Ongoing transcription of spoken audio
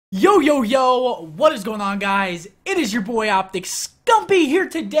Yo, yo, yo, what is going on, guys? It is your boy Optic Scumpy here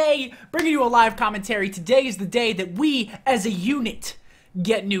today, bringing you a live commentary. Today is the day that we, as a unit,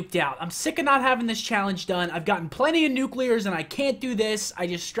 get nuked out. I'm sick of not having this challenge done. I've gotten plenty of nuclears, and I can't do this. I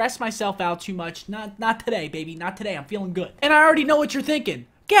just stress myself out too much. Not today, baby. Not today. I'm feeling good. And I already know what you're thinking.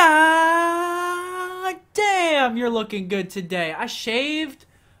 God damn, you're looking good today. I shaved.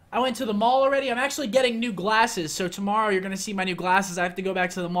 I went to the mall already. I'm actually getting new glasses, so tomorrow you're going to see my new glasses. I have to go back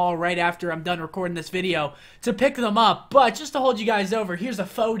to the mall right after I'm done recording this video to pick them up, but just to hold you guys over, here's a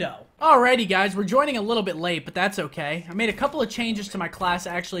photo. Alrighty, guys, we're joining a little bit late, but that's okay. I made a couple of changes to my class,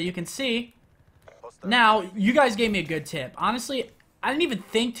 actually. You can see. Now, you guys gave me a good tip. Honestly, I didn't even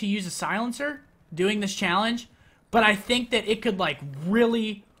think to use a silencer doing this challenge, but I think that it could, like,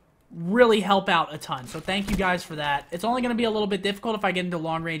 really help out a ton. So thank you guys for that. It's only going to be a little bit difficult if I get into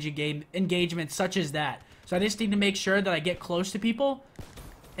long-range engagements such as that. So I just need to make sure that I get close to people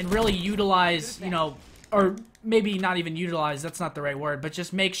and really utilize, you know, or maybe not even utilize, that's not the right word, but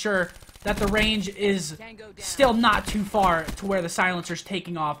just make sure that the range is still not too far to where the silencer's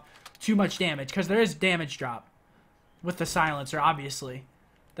taking off too much damage, because there is damage drop with the silencer, obviously.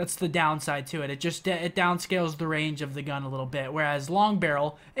 That's the downside to it. It downscales the range of the gun a little bit, whereas long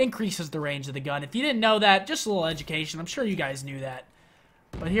barrel increases the range of the gun. If you didn't know that, just a little education. I'm sure you guys knew that.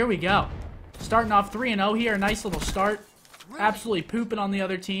 But here we go. Starting off 3-0 here. A nice little start. Absolutely pooping on the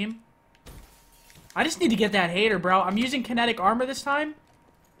other team. I just need to get that hater, bro. I'm using kinetic armor this time.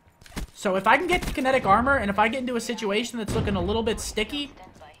 So if I can get kinetic armor, and if I get into a situation that's looking a little bit sticky,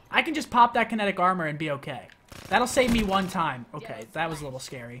 I can just pop that kinetic armor and be okay. That'll save me one time. Okay, that was a little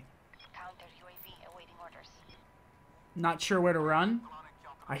scary. Not sure where to run.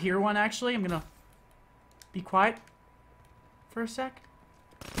 I hear one, actually. I'm gonna be quiet for a sec.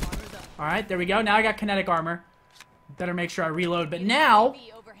 Alright, there we go. Now I got kinetic armor. Better make sure I reload. But now,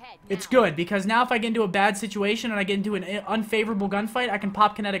 it's good, because now if I get into a bad situation and I get into an unfavorable gunfight, I can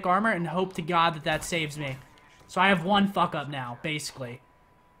pop kinetic armor and hope to God that that saves me. So I have one fuck up now, basically.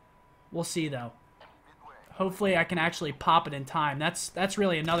 We'll see, though. Hopefully I can actually pop it in time. That's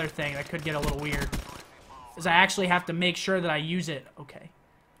really another thing that could get a little weird, is I actually have to make sure that I use it. Okay.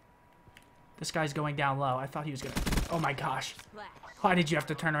 This guy's going down low. I thought he was gonna... Oh my gosh. Why did you have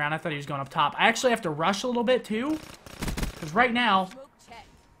to turn around? I thought he was going up top. I actually have to rush a little bit too, because right now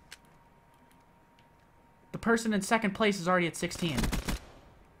the person in second place is already at 16.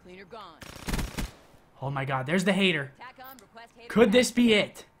 Oh my god, there's the hater. Could this be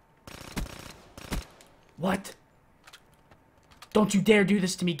it? What? Don't you dare do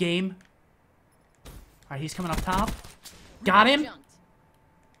this to me, game. Alright, he's coming up top. Got him.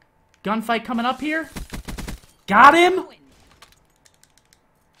 Gunfight coming up here. Got him.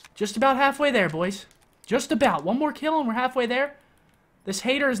 Just about halfway there, boys. Just about. One more kill and we're halfway there. This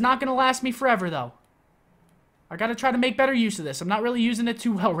hater is not going to last me forever, though. I got to try to make better use of this. I'm not really using it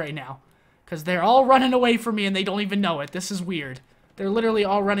too well right now, because they're all running away from me and they don't even know it. This is weird. They're literally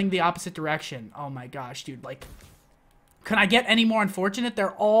all running the opposite direction. Oh my gosh, dude. Like, can I get any more unfortunate?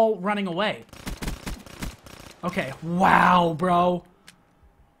 They're all running away. Okay. Wow, bro.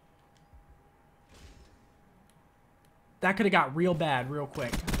 That could have got real bad real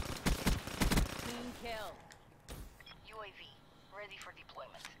quick.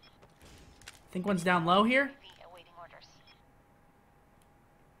 I think one's down low here.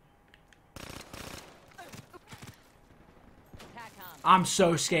 I'm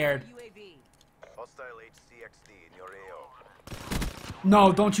so scared.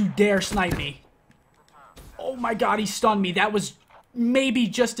 No, don't you dare snipe me. Oh my god, he stunned me. That was maybe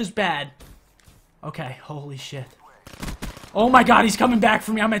just as bad. Okay, holy shit. Oh my god, he's coming back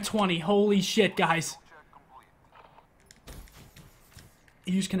for me. I'm at 20. Holy shit, guys.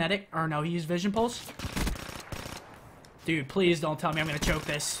 He used kinetic. Or no, he used vision pulse. Dude, please don't tell me I'm gonna choke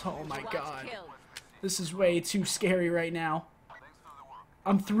this. Oh my god. This is way too scary right now.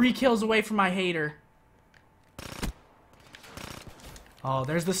 I'm 3 kills away from my hater. Oh,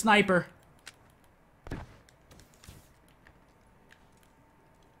 there's the sniper.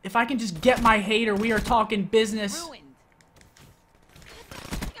 If I can just get my hater, we are talking business.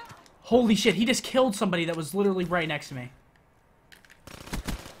 Holy shit, he just killed somebody that was literally right next to me.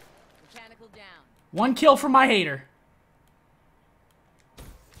 1 kill from my hater.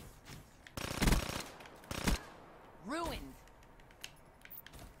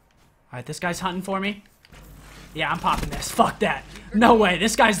 Alright, this guy's hunting for me. Yeah, I'm popping this. Fuck that. No way.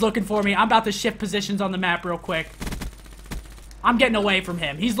 This guy's looking for me. I'm about to shift positions on the map real quick. I'm getting away from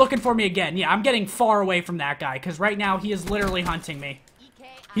him. He's looking for me again. Yeah, I'm getting far away from that guy, because right now he is literally hunting me.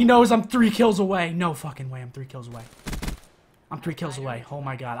 He knows I'm 3 kills away. No fucking way I'm 3 kills away. I'm 3 kills away. Oh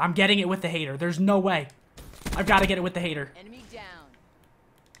my god. I'm getting it with the hater. There's no way. I've got to get it with the hater. Enemy down.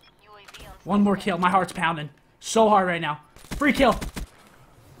 1 more kill. My heart's pounding so hard right now. Free kill.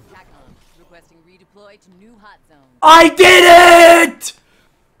 Requesting redeploy to new hot zone. I did it!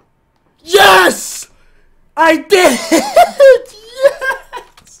 Yes! I did it!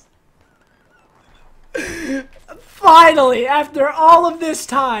 Yes! Finally, after all of this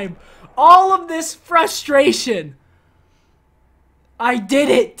time, all of this frustration, I did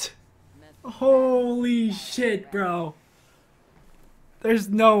it! Holy shit, bro. There's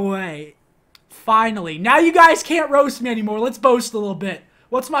no way. Finally. Now you guys can't roast me anymore. Let's boast a little bit.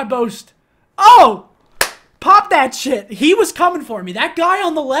 What's my boast? Oh! Pop that shit. He was coming for me. That guy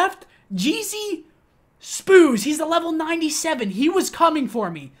on the left, Jeezy Spoos, he's a level 97. He was coming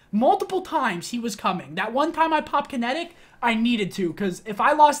for me. Multiple times he was coming. That one time I popped kinetic, I needed to, because if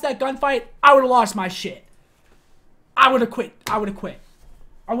I lost that gunfight, I would have lost my shit. I would have quit. I would have quit.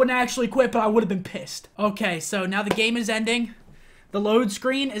 I wouldn't actually quit, but I would have been pissed. Okay, so now the game is ending. The load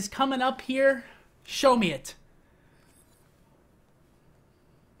screen is coming up here. Show me it.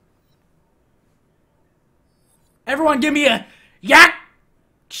 Everyone give me a yak!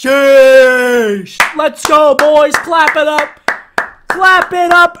 Sheesh! Let's go, boys. Clap it up. Clap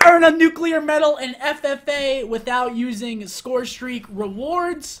it up. Earn a nuclear medal in FFA without using score streak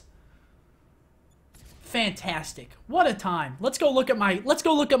rewards. Fantastic. What a time. Let's go look at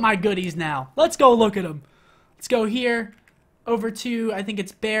my goodies now. Let's go look at them. Let's go here over to, I think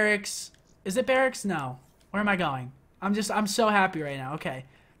it's barracks. Is it barracks? No. Where am I going? I'm so happy right now. Okay.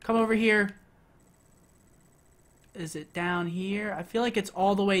 Come over here. Is it down here? I feel like it's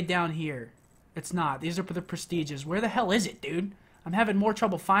all the way down here. It's not. These are the prestiges. Where the hell is it, dude? I'm having more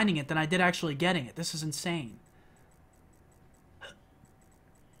trouble finding it than I did actually getting it. This is insane.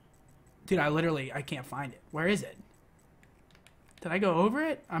 Dude, I can't find it. Where is it? Did I go over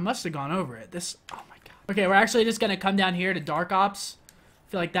it? I must have gone over it. Oh my god. Okay, we're actually just gonna come down here to Dark Ops.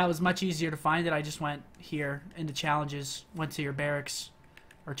 I feel like that was much easier to find it. I just went here into challenges, went to your barracks,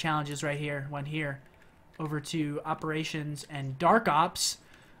 or challenges right here, went here, over to operations and Dark Ops.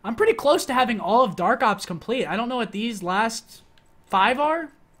 I'm pretty close to having all of Dark Ops complete. I don't know what these last 5 are,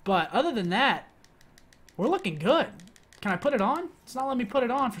 but other than that, we're looking good. Can I put it on? It's not letting me put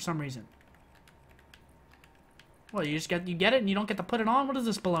it on for some reason. Well, you get it and you don't get to put it on? What is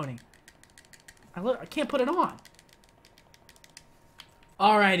this baloney? I can't put it on.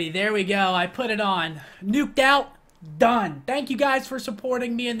 Alrighty, there we go. I put it on. Nuked Out. Done. Thank you guys for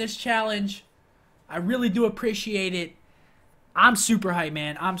supporting me in this challenge. I really do appreciate it. I'm super hyped,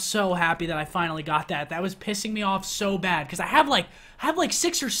 man. I'm so happy that I finally got that. That was pissing me off so bad because I have like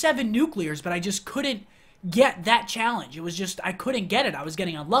 6 or 7 nuclears, but I just couldn't get that challenge. It was just, I couldn't get it. I was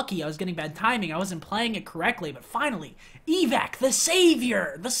getting unlucky. I was getting bad timing. I wasn't playing it correctly, but finally, Evac, the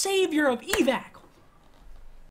savior of Evac.